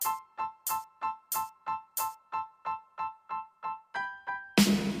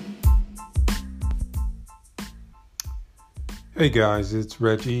Hey guys, it's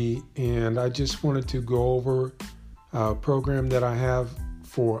Reggie, and I just wanted to go over a program that I have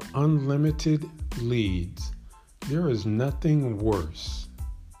for unlimited leads. There is nothing worse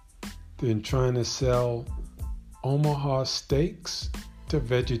than trying to sell Omaha steaks to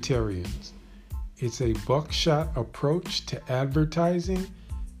vegetarians. It's a buckshot approach to advertising,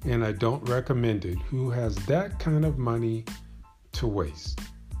 and I don't recommend it. Who has that kind of money to waste?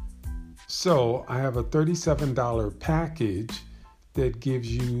 So I have a $37 package that gives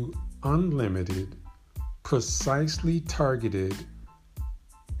you unlimited, precisely targeted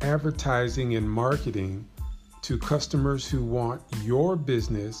advertising and marketing to customers who want your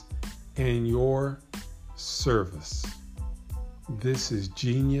business and your service. This is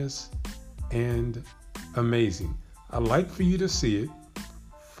genius and amazing. I'd like for you to see it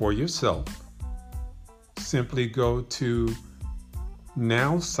for yourself. Simply go to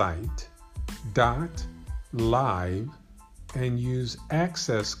nowsite.live and use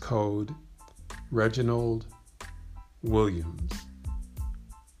access code Reginald Williams.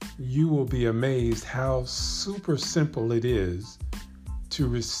 You will be amazed how super simple it is to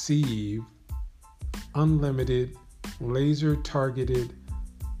receive unlimited, laser-targeted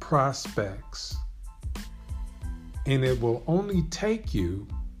prospects. And it will only take you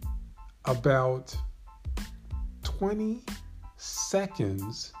about 20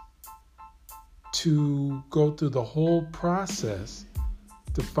 seconds to go through the whole process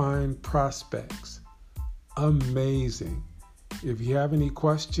to find prospects. Amazing. If you have any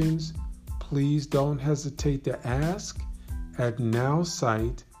questions, please don't hesitate to ask at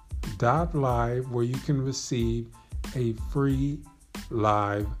nowsite.live, where you can receive a free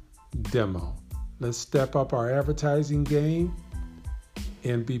live demo. Let's step up our advertising game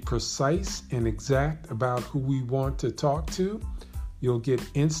and be precise and exact about who we want to talk to. You'll get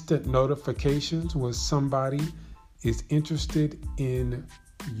instant notifications when somebody is interested in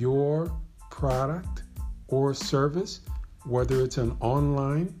your product or service, whether it's an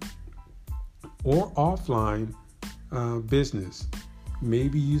online or offline business.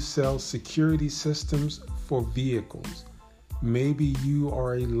 Maybe you sell security systems for vehicles. Maybe you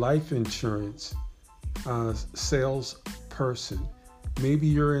are a life insurance salesperson. Maybe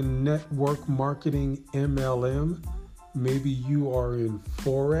you're in network marketing MLM. Maybe you are in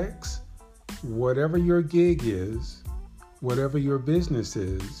Forex. Whatever your gig is, whatever your business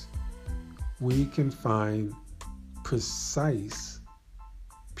is, we can find precise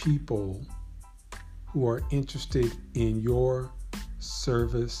people who are interested in your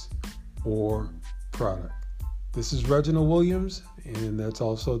service or product. This is Reginald Williams, and that's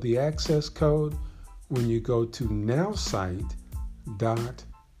also the access code when you go to nowsite.live.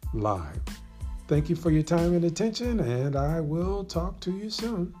 Thank you for your time and attention, and I will talk to you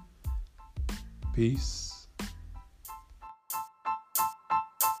soon. Peace.